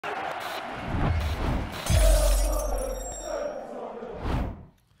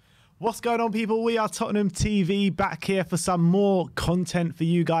What's going on, people? We are Tottenham TV, back here for some more content for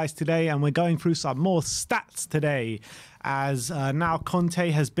you guys today, and we're going through some more stats today, as now Conte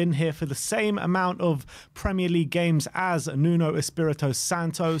has been here for the same amount of Premier League games as Nuno Espirito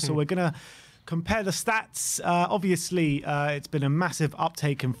Santo. So we're going to compare the stats. Obviously, it's been a massive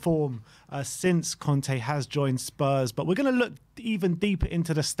uptake in form since Conte has joined Spurs, but we're going to look even deeper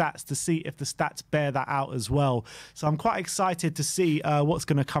into the stats to see if the stats bear that out as well. So I'm quite excited to see what's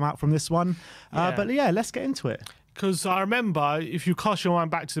going to come out from this one. But yeah, let's get into it. Because I remember, if you cast your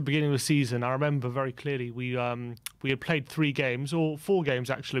mind back to the beginning of the season, I remember very clearly we had played 3 games, or 4 games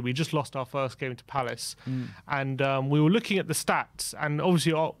actually. We just lost our first game to Palace, and we were looking at the stats, and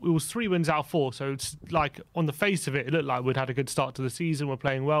obviously it was 3 wins out of 4. So it's like, on the face of it, it looked like we'd had a good start to the season. We're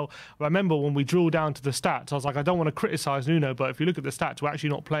playing well. I remember when we drilled down to the stats, I was like, I don't want to criticise Nuno, but if you look at the stats, we're actually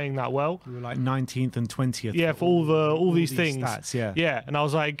not playing that well. We were like 19th and 20th. Yeah, for all these things. Stats, yeah. And I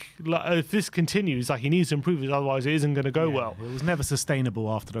was like, if this continues, like, he needs to improve it, otherwise it isn't going to go well. It was never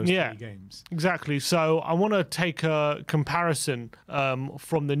sustainable after those 3 games. Exactly. So I want to take a comparison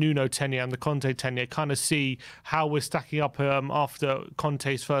from the Nuno tenure and the Conte tenure, kind of see how we're stacking up after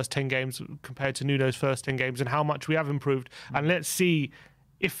Conte's first 10 games compared to Nuno's first 10 games, and how much we have improved. And let's see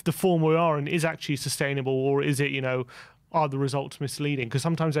if the form we are in is actually sustainable, or is it, are the results misleading? Because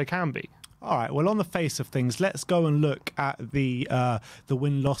sometimes they can be. All right, well, on the face of things, let's go and look at the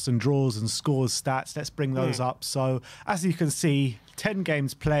win-loss and draws and scores stats. Let's bring those up. So, as you can see, 10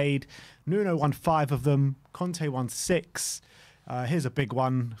 games played. Nuno won 5 of them. Conte won 6. Here's a big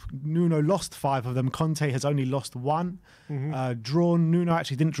one. Nuno lost 5 of them. Conte has only lost 1. Drawn, Nuno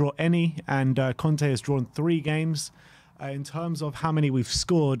actually didn't draw any, and Conte has drawn 3 games. In terms of how many we've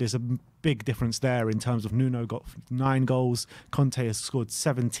scored, there's a big difference there. In terms of Nuno got 9 goals, Conte has scored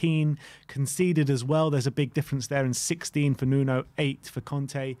 17. Conceded as well, there's a big difference there, in 16 for Nuno, 8 for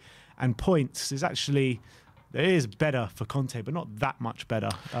Conte. And points is actually, it is better for Conte, but not that much better,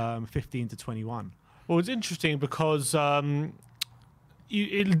 15 to 21. Well, it's interesting because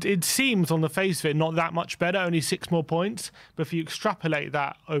it seems on the face of it not that much better, only 6 more points. But if you extrapolate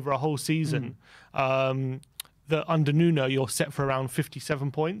that over a whole season, that under Nuno you're set for around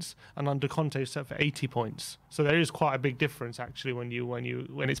 57 points, and under Conte you're set for 80 points. So there is quite a big difference actually when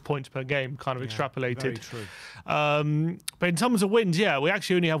it's points per game kind of extrapolated. Very true. But in terms of wins, we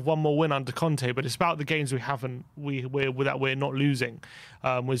actually only have 1 more win under Conte, but it's about the games we're not losing,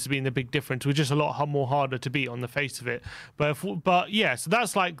 was being the big difference. We're just a lot more harder to beat on the face of it. But yeah, so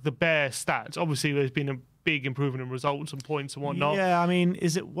that's like the bare stats. Obviously there's been a big improvement in results and points and whatnot. Yeah, I mean,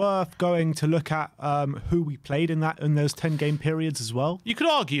 is it worth going to look at who we played in those 10-game periods as well? You could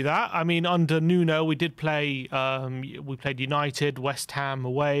argue that. I mean, under Nuno, we did play. We played United, West Ham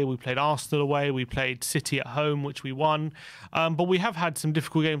away. We played Arsenal away. We played City at home, which we won. But we have had some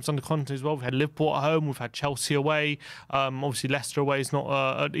difficult games under Conte as well. We've had Liverpool at home. We've had Chelsea away. Obviously, Leicester away is not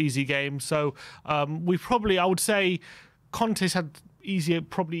an easy game. So I would say Conte's had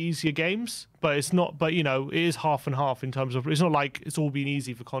probably easier games, but it's not. But it is half and half in terms of, it's not like it's all been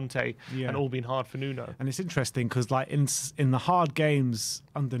easy for Conte and all been hard for Nuno. And it's interesting because, like, in the hard games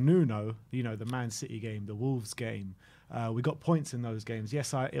under Nuno, the Man City game, the Wolves game, we got points in those games.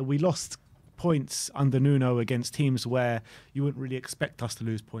 Yes, we lost points under Nuno against teams where you wouldn't really expect us to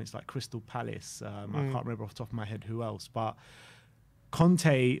lose points, like Crystal Palace. I can't remember off the top of my head who else, but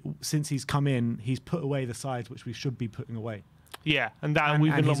Conte, since he's come in, he's put away the sides which we should be putting away. Yeah, and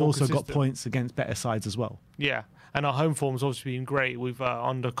he's also got points against better sides as well. Yeah, and our home form's obviously been great. We've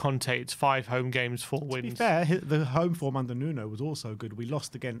under Conte, it's 5 home games, 4 wins. To be fair, the home form under Nuno was also good. We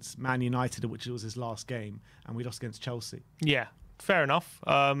lost against Man United, which was his last game, and we lost against Chelsea. Yeah, fair enough.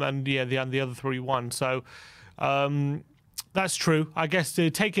 And yeah, the other 3 won. So that's true. I guess to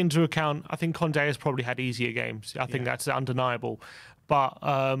take into account, I think Conte has probably had easier games. I think that's undeniable. But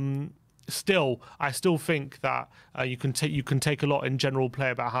I still think that you can take a lot in general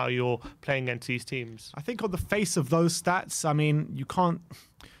play about how you're playing against these teams. I think on the face of those stats, I mean, you can't,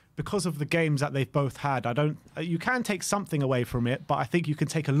 because of the games that they've both had. You can take something away from it, but I think you can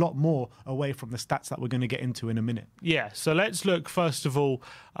take a lot more away from the stats that we're going to get into in a minute. Yeah. So let's look first of all.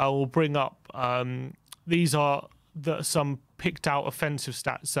 I will bring up. These are some picked out offensive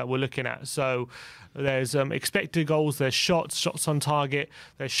stats that we're looking at. So there's expected goals, there's shots on target,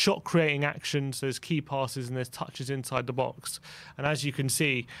 there's shot creating actions, there's key passes, and there's touches inside the box. And as you can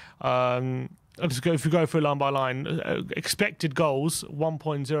see, if we go through line by line, expected goals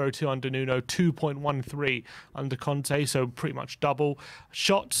 1.02 under Nuno, 2.13 under Conte, so pretty much double.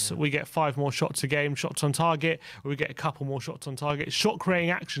 Shots, we get 5 more shots a game. Shots on target, we get a couple more shots on target. Shot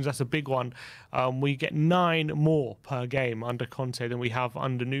creating actions, that's a big one. We get 9 more per game under Conte than we have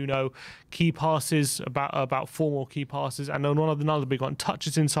under Nuno. Key passes, about 4 more key passes, and then another big one,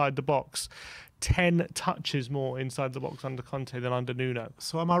 touches inside the box. 10 touches more inside the box under Conte than under Nuno.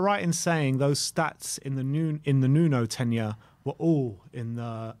 So am I right in saying those stats in the Nuno tenure were all in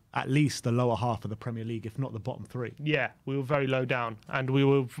at least the lower half of the Premier League, if not the bottom 3? Yeah, we were very low down, and we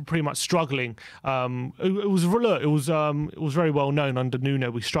were pretty much struggling. It was very well known under Nuno.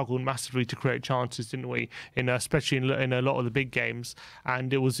 We struggled massively to create chances, didn't we? Especially in a lot of the big games,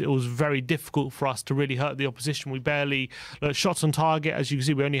 and it was very difficult for us to really hurt the opposition. We barely shots on target, as you can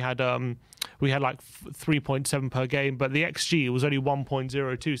see. We only had like 3.7 per game, but the XG was only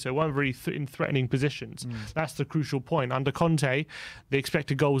 1.02, so we weren't really in threatening positions. That's the crucial point. Under Conte, the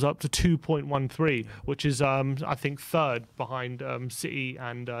expected goals up to 2.13, which is I think 3rd behind City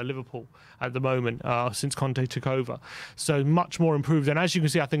and Liverpool at the moment since Conte took over. So much more improved. And as you can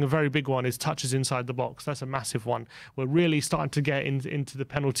see, I think a very big one is touches inside the box. That's a massive one. We're really starting to get into the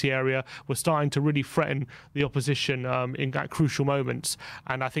penalty area. We're starting to really threaten the opposition at crucial moments.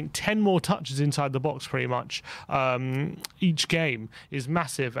 And I think 10 more touches inside the box pretty much each game is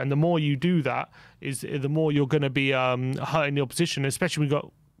massive. And the more you do that, the more you're going to be hurting the opposition, especially when we've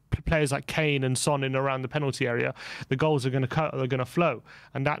got players like Kane and Son in around the penalty area. The goals are going to flow,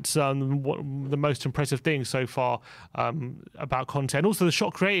 and that's the most impressive thing so far about Conte. And also the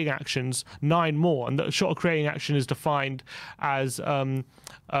shot creating actions, 9 more, and the shot creating action is defined as an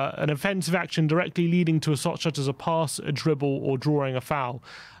offensive action directly leading to a shot, such as a pass, a dribble, or drawing a foul.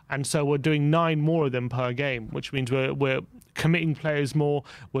 And so we're doing 9 more of them per game, which means we're committing players more.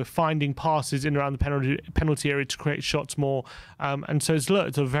 We're finding passes in around the penalty area to create shots more. And so it's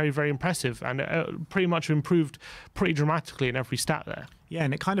very, very impressive, and pretty much improved pretty dramatically in every stat there. Yeah,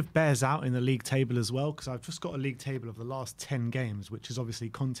 and it kind of bears out in the league table as well, because I've just got a league table of the last 10 games, which is obviously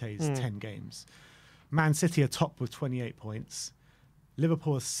Conte's 10 games. Man City are top with 28 points.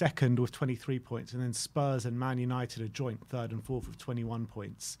 Liverpool is 2nd with 23 points, and then Spurs and Man United are joint 3rd and 4th with 21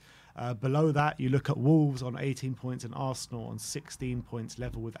 points. Below that, you look at Wolves on 18 points and Arsenal on 16 points,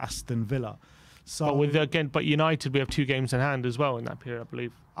 level with Aston Villa. So, but United, we have 2 games in hand as well in that period, I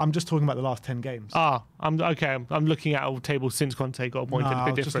believe. I'm just talking about the last 10 games. I'm looking at a table since Conte got appointed. No, a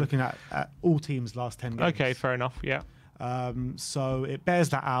bit different. Just looking at all teams' last 10 games. Okay, fair enough. Yeah. So it bears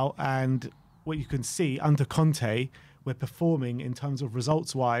that out, and what you can see under Conte, we're performing in terms of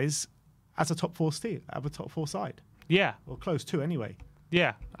results-wise as a top 4 side. Yeah, or close to anyway.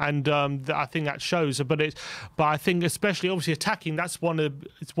 Yeah, and I think that shows. But I think especially obviously attacking. That's one of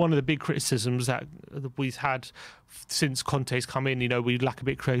the big criticisms that we've had since Conte's come in. You know, we lack a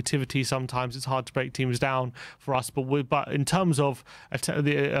bit of creativity. Sometimes it's hard to break teams down for us. But in terms of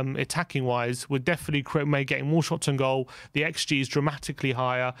attacking wise, we're definitely getting more shots on goal. The XG is dramatically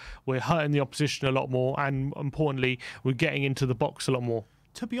higher. We're hurting the opposition a lot more, and importantly, we're getting into the box a lot more.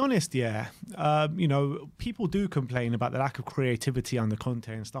 To be honest, yeah, you know, people do complain about the lack of creativity under Conte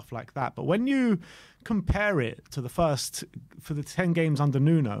and stuff like that. But when you compare it to for the 10 games under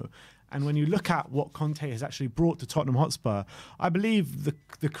Nuno, and when you look at what Conte has actually brought to Tottenham Hotspur, I believe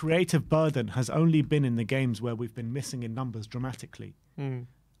the creative burden has only been in the games where we've been missing in numbers dramatically.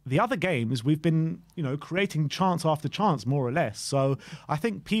 The other games, we've been, you know, creating chance after chance, more or less. So I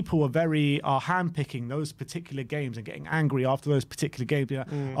think people are handpicking those particular games and getting angry after those particular games.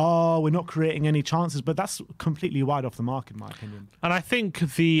 Oh, we're not creating any chances, but that's completely wide off the mark, in my opinion. And I think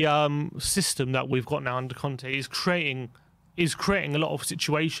the system that we've got now under Conte is creating a lot of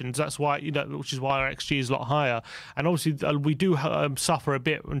situations. That's why, you know, which is why our XG is a lot higher. And obviously we do suffer a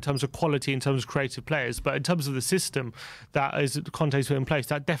bit in terms of quality, in terms of creative players, but in terms of the system that Conte's put in place,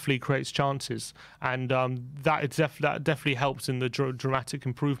 that definitely creates chances, and that definitely helps in the dramatic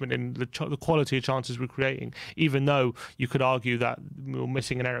improvement in the quality of chances we're creating. Even though you could argue that we're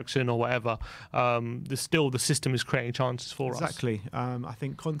missing an Eriksen or whatever, the system is creating chances for us. Exactly. I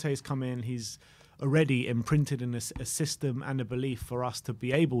think Conte's come in. He's already imprinted in a system and a belief for us to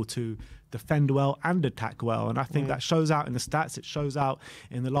be able to defend well and attack well. And I think that shows out in the stats. It shows out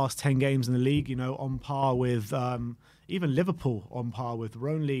in the last 10 games in the league, you know, on par with even Liverpool on par with. We're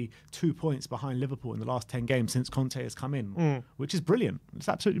only 2 points behind Liverpool in the last 10 games since Conte has come in, which is brilliant. It's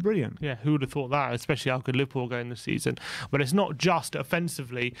absolutely brilliant. Yeah, who would have thought that, especially how good Liverpool are going this season. But it's not just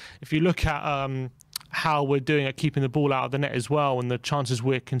offensively. If you look at how we're doing at keeping the ball out of the net as well, and the chances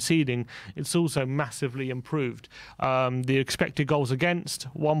we're conceding, it's also massively improved. The expected goals against,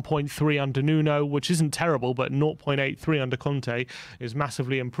 1.3 under Nuno, which isn't terrible, but 0.83 under Conte is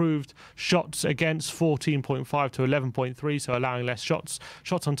massively improved. Shots against, 14.5 to 11.3, so allowing less shots.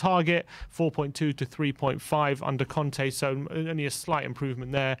 Shots on target, 4.2 to 3.5 under Conte, so only a slight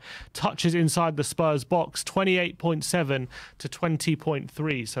improvement there. Touches inside the Spurs box, 28.7 to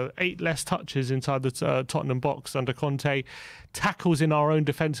 20.3, so 8 less touches inside the Tottenham box under Conte. Tackles in our own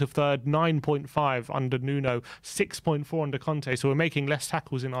defensive third, 9.5 under Nuno, 6.4 under Conte. So we're making less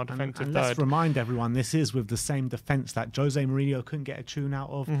tackles in our defensive third. Let's remind everyone, this is with the same defence that Jose Mourinho couldn't get a tune out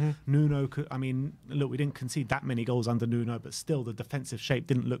of. Nuno could, I mean, look, we didn't concede that many goals under Nuno, but still the defensive shape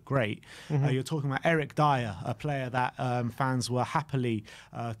didn't look great. You're talking about Eric Dyer, a player that fans were happily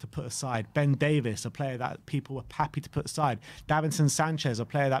to put aside. Ben Davis, a player that people were happy to put aside. Davinson Sanchez, a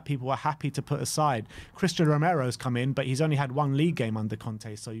player that people were happy to put aside. Christian Romero's come in, but he's only had one league game under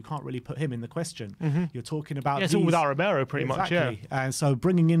Conte, so you can't really put him in the question. You're talking about it's all without Romero pretty much, yeah. And so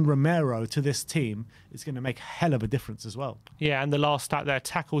bringing in Romero to this team is going to make a hell of a difference as well. Yeah, and the last stat there,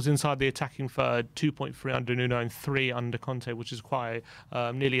 tackles inside the attacking third, 2.3 under Nuno and 3 under Conte, which is quite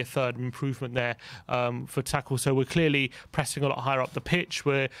nearly a third improvement there for tackles. So we're clearly pressing a lot higher up the pitch.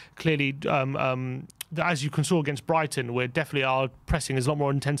 We're clearly as you can saw against Brighton, we're definitely, our pressing is a lot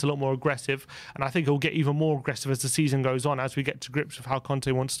more intense, a lot more aggressive, and I think it'll get even more aggressive as the season goes on, as we get to grips with how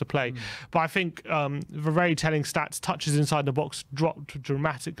Conte wants to play. But I think the very telling stats, touches inside the box dropped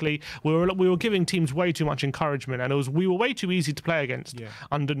dramatically. We were giving teams way too much encouragement, and we were way too easy to play against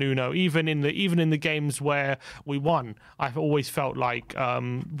under Nuno. Even in the games where we won, I've always felt like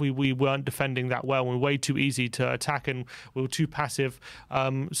we weren't defending that well. We were way too easy to attack, and we were too passive.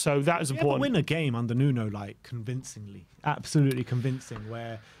 So that is important. Win a game under Nuno, like, convincingly, absolutely convincing,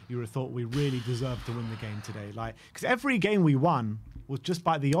 where you would have thought we really deserved to win the game today. Like, because every game we won was just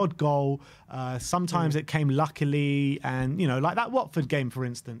by the odd goal. Sometimes it came luckily, and, you know, like that Watford game, for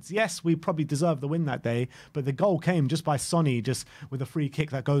instance. Yes, we probably deserved the win that day, but the goal came just by Sonny, just with a free kick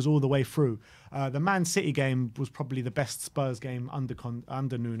that goes all the way through. The Man City game was probably the best Spurs game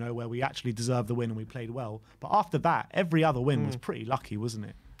under Nuno, where we actually deserved the win and we played well. But after that, every other win was pretty lucky, wasn't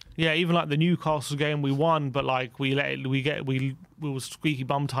it? Yeah, even like the Newcastle game, we won, but like we was squeaky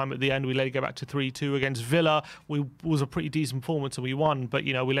bum time at the end. We let it go back to 3-2 against Villa. Was a pretty decent performance and we won, but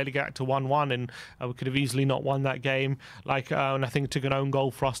you know, we let it get back to 1-1, and we could have easily not won that game. Like, and I think it took an own goal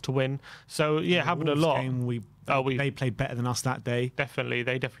for us to win. So yeah, happened a lot. Game, they played better than us that day. Definitely,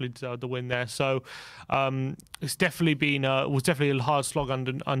 they definitely deserved the win there. So it's definitely been was definitely a hard slog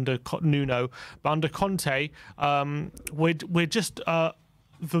under Nuno, but under Conte, we're just.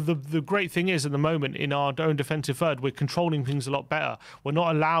 The great thing is, at the moment, in our own defensive third, we're controlling things a lot better. We're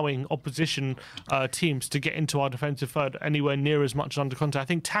not allowing opposition teams to get into our defensive third anywhere near as much as under Conte. I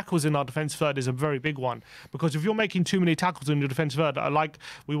think tackles in our defensive third is a very big one, because if you're making too many tackles in your defensive third, like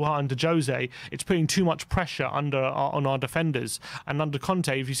we were under Jose, it's putting too much pressure on our defenders. And under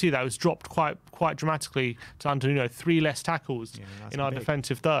Conte, if you see that, it's dropped quite dramatically to under 3 less tackles in our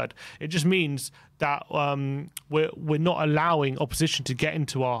defensive third. It just means that we're not allowing opposition to get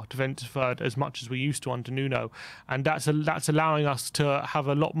into our defensive third as much as we used to under Nuno, and that's allowing us to have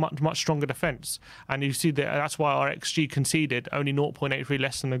a much stronger defence. And you see that's why our XG conceded only 0.83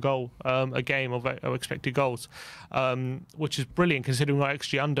 less than a goal a game of expected goals, which is brilliant considering our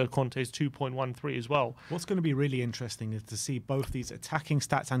XG under Conte is 2.13 as well. What's going to be really interesting is to see both these attacking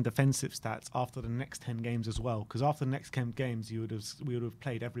stats and defensive stats after the next 10 games as well, because after the next 10 games we would have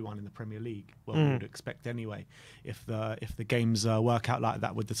played everyone in the Premier League. Well, would expect anyway, if the games work out like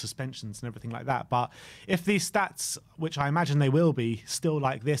that with the suspensions and everything like that. But if these stats, which I imagine they will be, still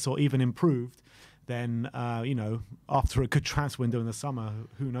like this or even improved, then after a good transfer window in the summer,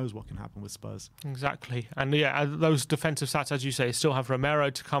 who knows what can happen with Spurs. Exactly. And yeah, those defensive stats, as you say, still have Romero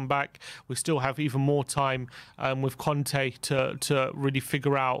to come back. We still have even more time with Conte to really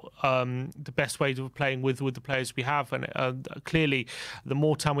figure out the best ways of playing with the players we have. And clearly, the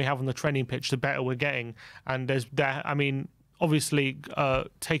more time we have on the training pitch, the better we're getting. And obviously,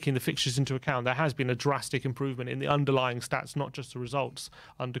 taking the fixtures into account, there has been a drastic improvement in the underlying stats, not just the results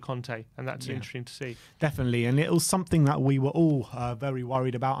under Conte, and that's interesting to see. Definitely, and it was something that we were all very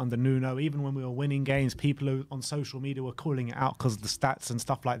worried about under Nuno. Even when we were winning games, people on social media were calling it out because of the stats and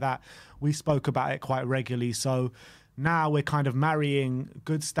stuff like that. We spoke about it quite regularly, so now we're kind of marrying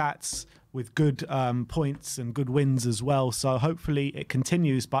good stats with good points and good wins as well. So hopefully it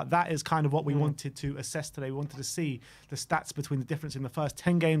continues. But that is kind of what we wanted to assess today. We wanted to see the stats between the difference in the first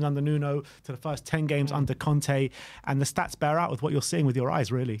 10 games under Nuno to the first 10 games under Conte. And the stats bear out with what you're seeing with your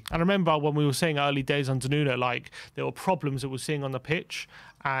eyes, really. And I remember when we were saying early days under Nuno, like there were problems that we're seeing on the pitch,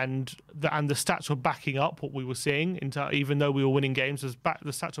 and the stats were backing up what we were seeing. Even though we were winning games, the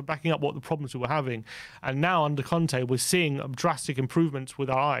stats were backing up what the problems we were having. And now under Conte, we're seeing drastic improvements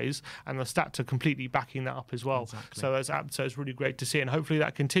with our eyes, and the stats are completely backing that up as well. Exactly. So it's really great to see, and hopefully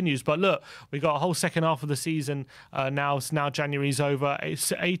that continues. But look, we got a whole second half of the season now. So now January's over.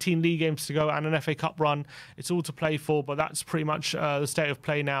 It's 18 league games to go and an FA Cup run. It's all to play for, but that's pretty much the state of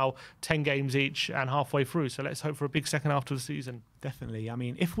play now. 10 games each and halfway through. So let's hope for a big second half of the season. Definitely. I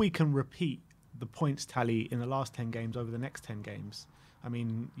mean, if we can repeat the points tally in the last 10 games over the next 10 games, I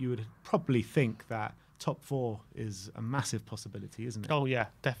mean, you would probably think that top 4 is a massive possibility, isn't it? Oh yeah,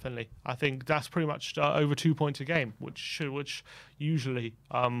 definitely. I think that's pretty much over 2 points a game, which usually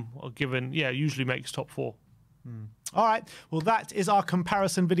usually makes top 4. All right, well, that is our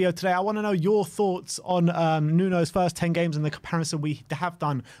comparison video today. I want to know your thoughts on Nuno's first 10 games and the comparison we have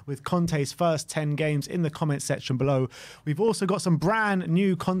done with Conte's first 10 games in the comment section below. We've also got some brand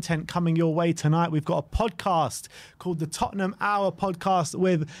new content coming your way tonight. We've got a podcast called the Tottenham Hour podcast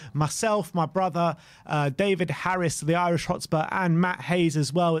with myself, my brother, David Harris, the Irish Hotspur, and Matt Hayes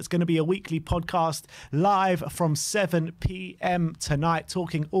as well. It's going to be a weekly podcast live from 7 p.m. tonight,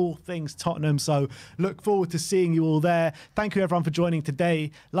 talking all things Tottenham. So look forward to seeing you all there. Thank you everyone for joining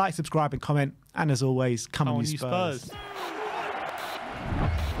today. Like, subscribe and comment, and as always, come on you Spurs.